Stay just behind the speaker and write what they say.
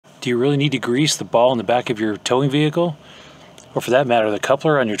Do you really need to grease the ball in the back of your towing vehicle? Or for that matter, the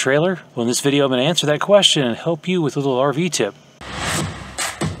coupler on your trailer? Well, in this video, I'm going to answer that question and help you with a little RV tip.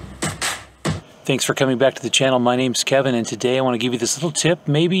 Thanks for coming back to the channel. My name's Kevin, and today I want to give you this little tip.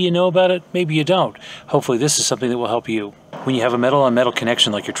 Maybe you know about it, maybe you don't. Hopefully this is something that will help you. When you have a metal-on-metal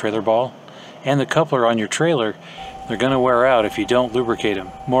connection like your trailer ball and the coupler on your trailer, they're going to wear out if you don't lubricate them.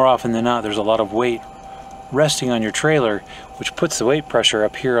 More often than not, there's a lot of weight resting on your trailer, which puts the weight pressure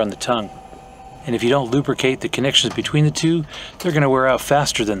up here on the tongue. And if you don't lubricate the connections between the two, they're going to wear out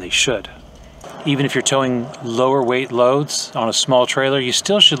faster than they should. Even if you're towing lower weight loads on a small trailer, you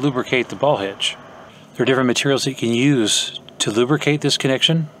still should lubricate the ball hitch. There are different materials that you can use to lubricate this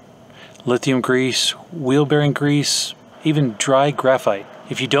connection. Lithium grease, wheel bearing grease, even dry graphite.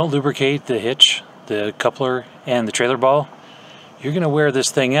 If you don't lubricate the hitch, the coupler, and the trailer ball, you're going to wear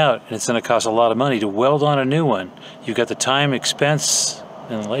this thing out, and it's going to cost a lot of money to weld on a new one. You've got the time, expense,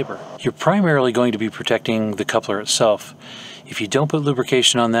 and labor. You're primarily going to be protecting the coupler itself. If you don't put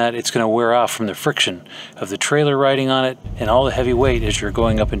lubrication on that, it's going to wear off from the friction of the trailer riding on it and all the heavy weight as you're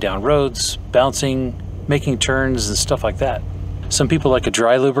going up and down roads, bouncing, making turns, and stuff like that. Some people like a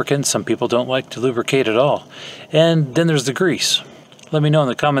dry lubricant, some people don't like to lubricate at all. And then there's the grease. Let me know in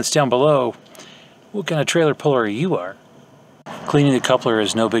the comments down below what kind of trailer puller you are. Cleaning the coupler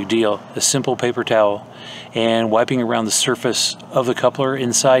is no big deal. A simple paper towel and wiping around the surface of the coupler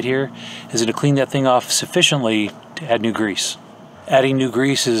inside here is going to clean that thing off sufficiently to add new grease. Adding new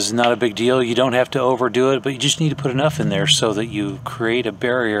grease is not a big deal. You don't have to overdo it, but you just need to put enough in there so that you create a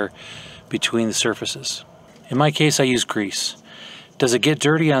barrier between the surfaces. In my case, I use grease. Does it get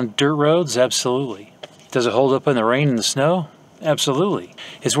dirty on dirt roads? Absolutely. Does it hold up in the rain and the snow? Absolutely.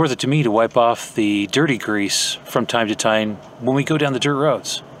 It's worth it to me to wipe off the dirty grease from time to time when we go down the dirt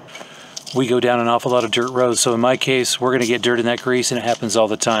roads. We go down an awful lot of dirt roads, so in my case, we're going to get dirt in that grease, and it happens all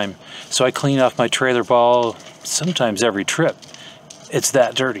the time. So I clean off my trailer ball sometimes every trip. It's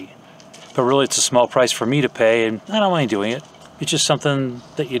that dirty. But really, it's a small price for me to pay, and I don't mind doing it. It's just something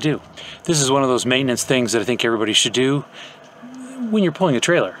that you do. This is one of those maintenance things that I think everybody should do when you're pulling a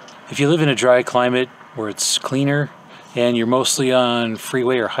trailer. If you live in a dry climate where it's cleaner, and you're mostly on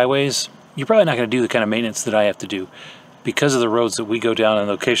freeway or highways, you're probably not going to do the kind of maintenance that I have to do because of the roads that we go down and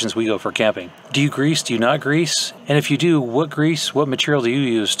locations we go for camping. Do you grease? Do you not grease? And if you do, what grease, what material do you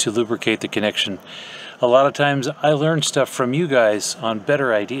use to lubricate the connection? A lot of times I learn stuff from you guys on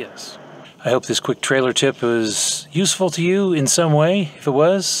better ideas. I hope this quick trailer tip was useful to you in some way. If it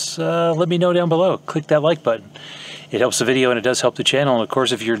was, let me know down below. Click that like button. It helps the video and it does help the channel. And of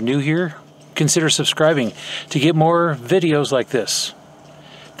course, if you're new here, consider subscribing to get more videos like this.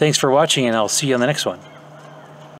 Thanks for watching, and I'll see you on the next one.